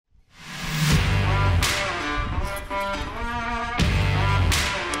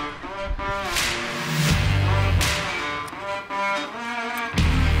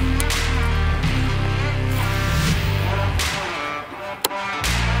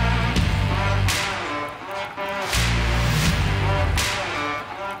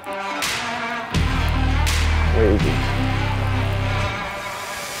crazy.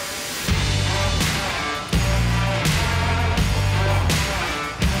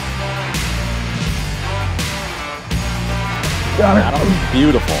 Got him.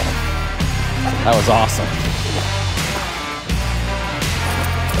 Beautiful. That was awesome.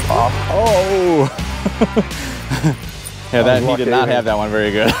 Oh. Yeah, that he did not have that one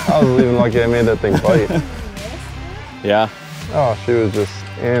very good. I was even lucky I made that thing bite. Yeah. Oh, she was just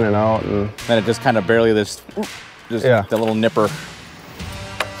in and out, and then it just kind of barely yeah, the little nipper.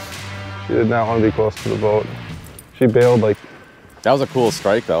 She did not want to be close to the boat. She bailed like. That was a cool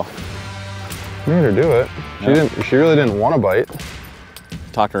strike, though. Made her do it. She didn't. She really didn't want to bite.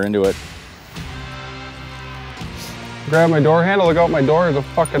 Talked her into it. Grab my door handle. Look out my door. There's a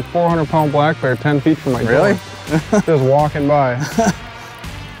fucking 400-pound black bear 10 feet from my door. Really? Just walking by.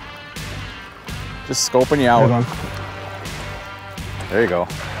 Just scoping you out. There you go.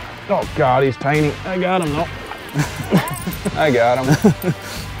 Oh God, he's tiny. I got him though. I got him.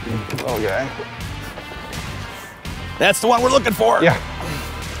 Little guy. That's the one we're looking for. Yeah.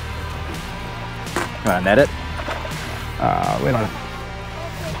 Want to net it? We don't.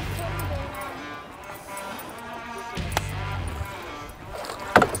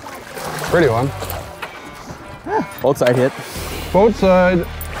 Pretty one. Both side hit. Both side.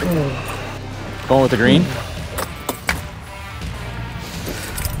 Going with the green.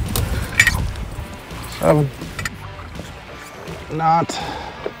 7. Not.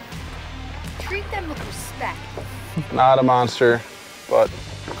 Treat them with respect. Not a monster, but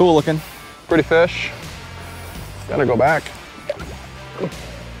cool looking. Pretty fish. Gotta go back.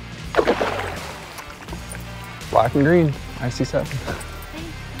 Black and green. IC7.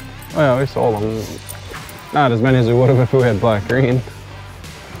 Oh yeah, we sold them. Not as many as we would have if we had black green.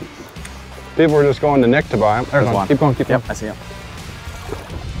 People were just going to Nick to buy them. There's one. Keep going, keep going. Yep, I see him.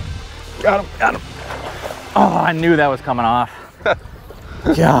 Got him, got him. Oh, I knew that was coming off.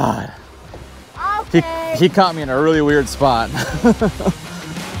 God. Okay. He caught me in a really weird spot. There's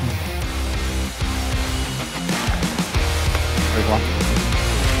one.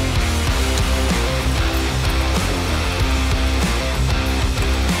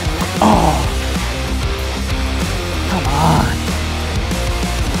 Oh. Come on.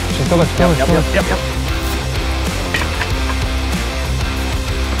 She's still there, Yep.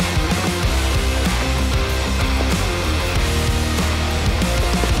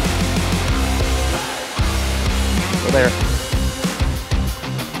 There.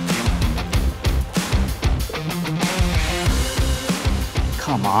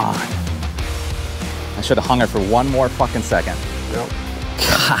 Come on. I should have hung it for one more fucking second. Yep.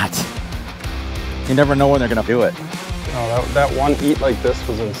 God. You never know when they're gonna do it. Oh, that one eat like this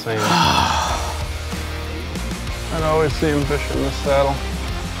was insane. I'd always see him fish in this saddle.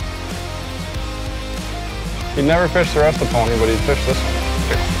 He'd never fish the rest of the pony, but he'd fish this one.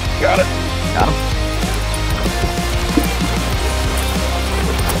 Okay. Got it. Got him.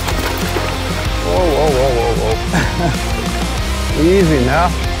 Whoa. Easy now.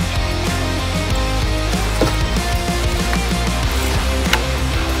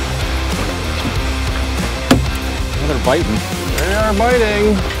 Oh, they're biting. They are biting.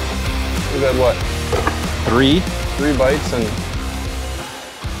 We've had what? 3 bites in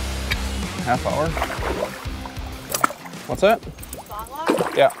half hour. What's that?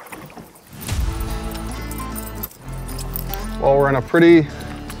 Yeah. Well, we're in a pretty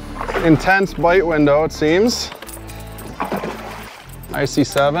intense bite window, it seems.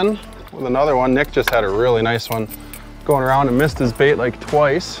 IC7 with another one. Nick just had a really nice one going around and missed his bait like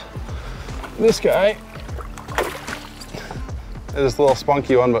twice. This guy is a little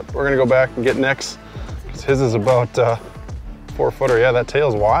spunky one, but we're gonna go back and get Nick's. His is about 4-footer. Yeah, that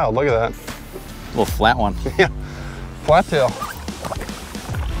tail's wild. Look at that. Little flat one. Yeah, flat tail.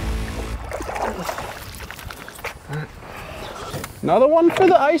 Another one for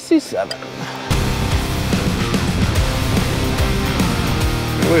the IC7.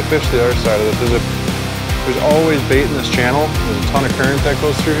 Maybe we fish the other side of it. There's always bait in this channel. There's a ton of current that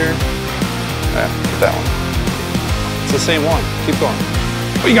goes through here. Yeah, get that one. It's the same one. Keep going.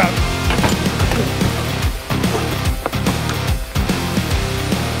 Oh, you got it.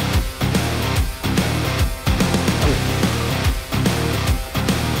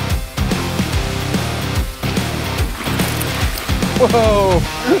 Whoa!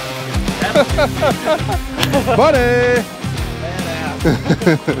 Buddy!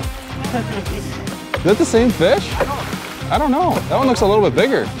 Is that the same fish? I don't know. That one looks a little bit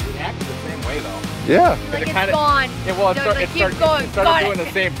bigger. It acted the same way though. Yeah. Like it's kinda, gone. Yeah, well, it started doing it.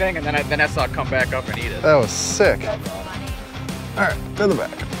 the same thing, and then I saw it come back up and eat it. That was sick. Funny. All right, to the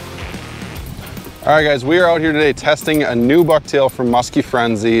back. All right, guys, we are out here today testing a new bucktail from Muskie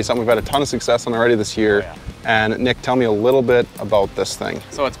Frenzy, something we've had a ton of success on already this year. Oh, yeah. And Nick, tell me a little bit about this thing.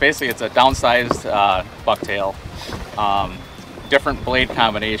 So it's basically, it's a downsized bucktail. Different blade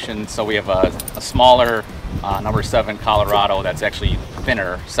combination. So we have a smaller number 7 Colorado that's actually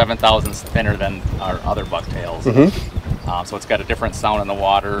thinner, 7 thousandths thinner than our other bucktails. So it's got a different sound in the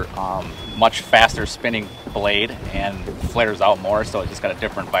water, much faster spinning blade, and flares out more, so it just got a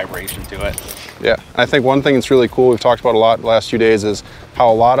different vibration to it. Yeah, I think one thing that's really cool, we've talked about a lot the last few days, is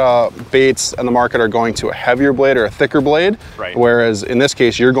how a lot of baits in the market are going to a heavier blade or a thicker blade, right. Whereas in this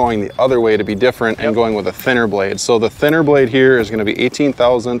case, you're going the other way to be different and going with a thinner blade. So the thinner blade here is gonna be 18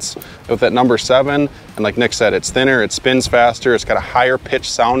 thousandths with that number 7, and like Nick said, it's thinner, it spins faster, it's got a higher pitch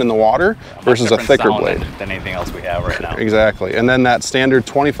sound in the water versus a thicker blade. Than anything else we have right now. Exactly, and then that standard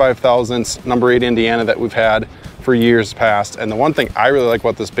 25 thousandths number 8 Indiana that we've had for years past. And the one thing I really like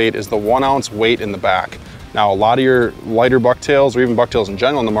about this bait is the 1 ounce weight in the back. Now, a lot of your lighter bucktails, or even bucktails in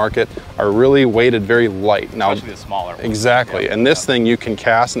general in the market, are really weighted very light. Now, especially the smaller ones. Exactly, and this thing you can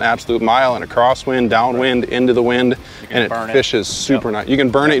cast an absolute mile in a crosswind, downwind, into the wind, and it fishes super nice. You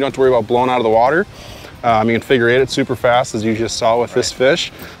can burn it, you don't have to worry about blowing out of the water. You can figure eight it super fast, as you just saw with this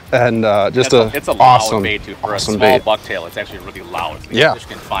fish. And just it's a awesome, loud bait too. For awesome a small bait. bucktail, it's actually really loud. The fish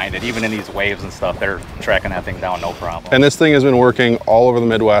can find it. Even in these waves and stuff, they're tracking that thing down no problem. And this thing has been working all over the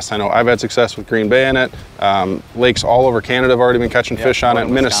Midwest. I know I've had success with Green Bay in it. Lakes all over Canada have already been catching fish on it.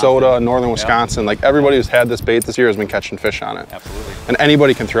 Minnesota, northern Wisconsin. Like everybody who's had this bait this year has been catching fish on it. Absolutely. And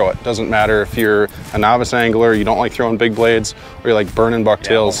anybody can throw it. Doesn't matter if you're a novice angler, you don't like throwing big blades, or you like burning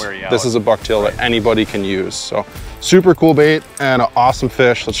bucktails. This is a bucktail that anybody can use. So super cool bait and an awesome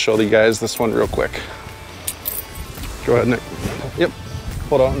fish. Let's show you guys this one real quick. Go ahead, Nick. Yep.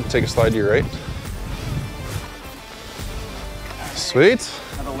 Hold on, take a slide to your right. Sweet.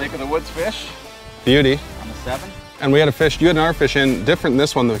 Another Lake of the Woods fish. Beauty. On the 7. And we had a fish, you had another fish in different than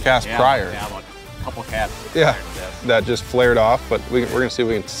this one, the cast prior. Yeah, about a couple casts. Yeah, that just flared off, but we're gonna see if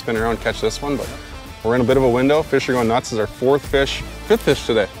we can spin around and catch this one, but we're in a bit of a window. Fish are going nuts. This is our fifth fish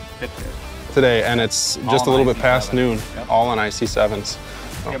today. Fifth fish. Today, and it's just a little bit past noon, all on IC7s.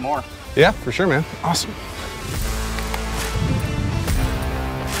 So. Get more. Yeah, for sure, man. Awesome.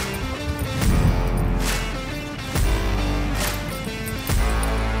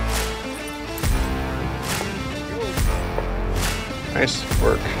 Nice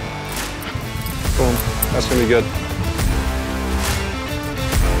work. Boom. That's gonna be good.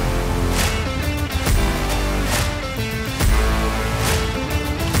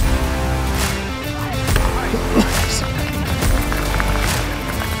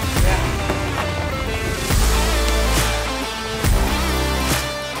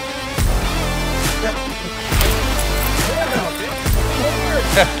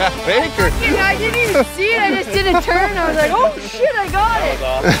 Baker. I didn't even see it. I just did a turn. I was like, oh shit, I got it.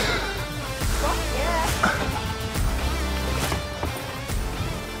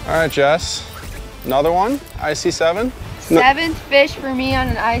 All right, Jess. Another one, IC7. 7th fish for me on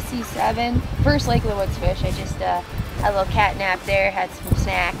an IC7. First Lake of the Woods fish. I just had a little cat nap there, had some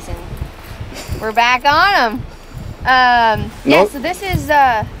snacks, and we're back on them. Yeah, so this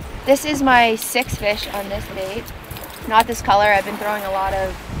is my 6th fish on this bait. Not this color. I've been throwing a lot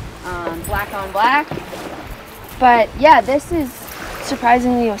of black on black, but yeah, this is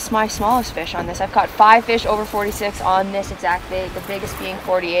surprisingly my smallest fish on this. I've caught 5 fish over 46 on this exact bait, the biggest being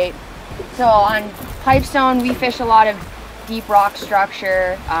 48. So on Pipestone, we fish a lot of deep rock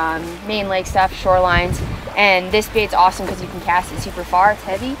structure, main lake stuff, shorelines, and this bait's awesome because you can cast it super far. It's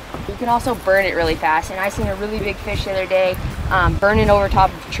heavy. You can also burn it really fast, and I seen a really big fish the other day burning over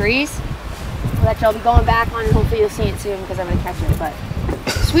top of trees. That you'll be going back on, and hopefully you'll see it soon because I'm going to catch it, but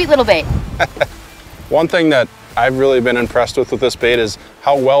sweet little bait. One thing that I've really been impressed with this bait is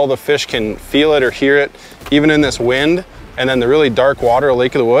how well the fish can feel it or hear it, even in this wind, and then the really dark water of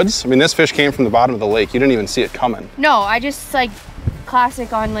Lake of the Woods. I mean, this fish came from the bottom of the lake. You didn't even see it coming. No, I just, like,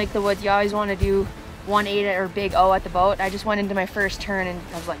 classic on Lake of the Woods, you always want to do 1/8 or big O at the boat. I just went into my first turn and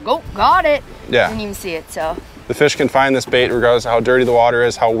I was like, go, got it. Yeah. Didn't even see it, so. The fish can find this bait regardless of how dirty the water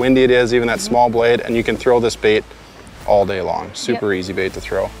is, how windy it is, even that small blade, and you can throw this bait all day long. Super easy bait to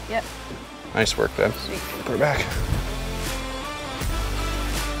throw. Yep. Nice work, babe. Sweet. Put it back.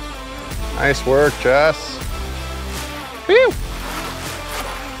 Nice work, Jess. Phew.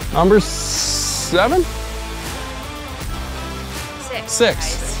 Number 7? 6. 6.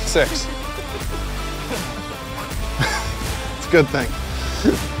 Nice. 6. It's a good thing.